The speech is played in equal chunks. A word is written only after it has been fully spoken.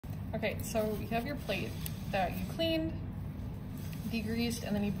Okay, so you have your plate that you cleaned, degreased,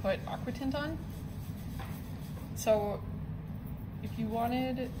 and then you put aquatint on. So if you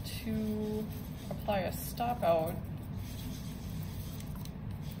wanted to apply a stop out,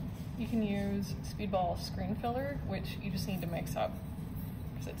 you can use Speedball screen filler, which you just need to mix up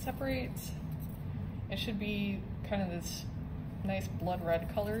because it separates. It should be kind of this nice blood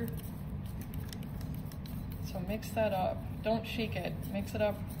red color. So mix that up. Don't shake it, mix it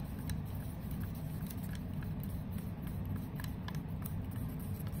up.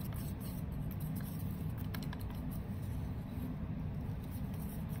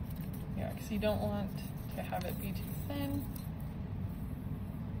 Yeah, because you don't want to have it be too thin.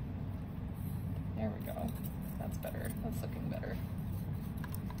 There we go. That's better. That's looking better.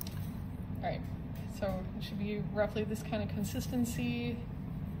 All right, so it should be roughly this kind of consistency,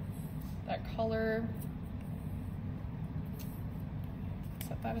 that color.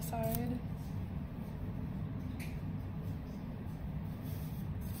 Set that aside.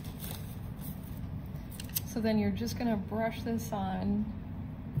 So then you're just gonna brush this on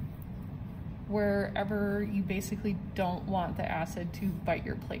wherever you basically don't want the acid to bite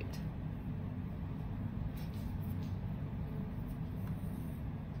your plate.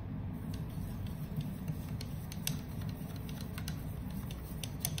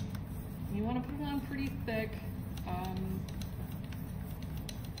 You want to put it on pretty thick,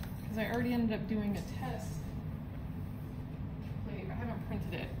 because I already ended up doing a test plate. I haven't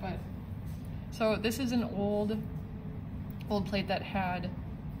printed it, but so this is an old plate that had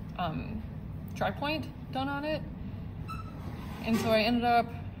dry point done on it, and so I ended up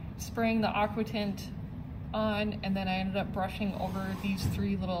spraying the aquatint on, and then I ended up brushing over these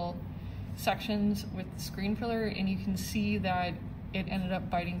 3 little sections with the screen filler, and you can see that it ended up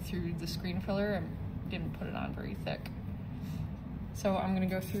biting through the screen filler and didn't put it on very thick. So I'm gonna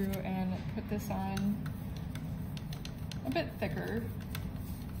go through and put this on a bit thicker.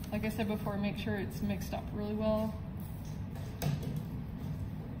 Like I said before, make sure it's mixed up really well.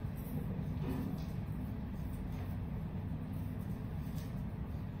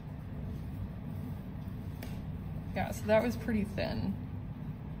 Yeah, so that was pretty thin.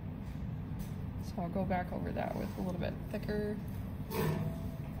 So I'll go back over that with a little bit thicker.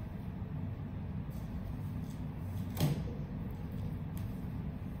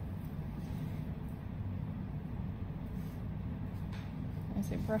 I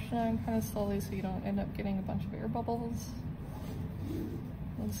say brush it on kind of slowly so you don't end up getting a bunch of air bubbles.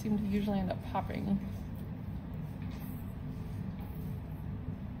 Those seem to usually end up popping.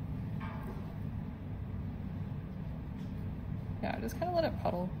 Yeah, just kind of let it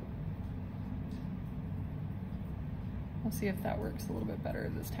puddle. We'll see if that works a little bit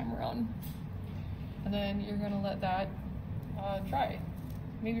better this time around. And then you're gonna let that dry,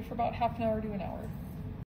 maybe for about half an hour to an hour.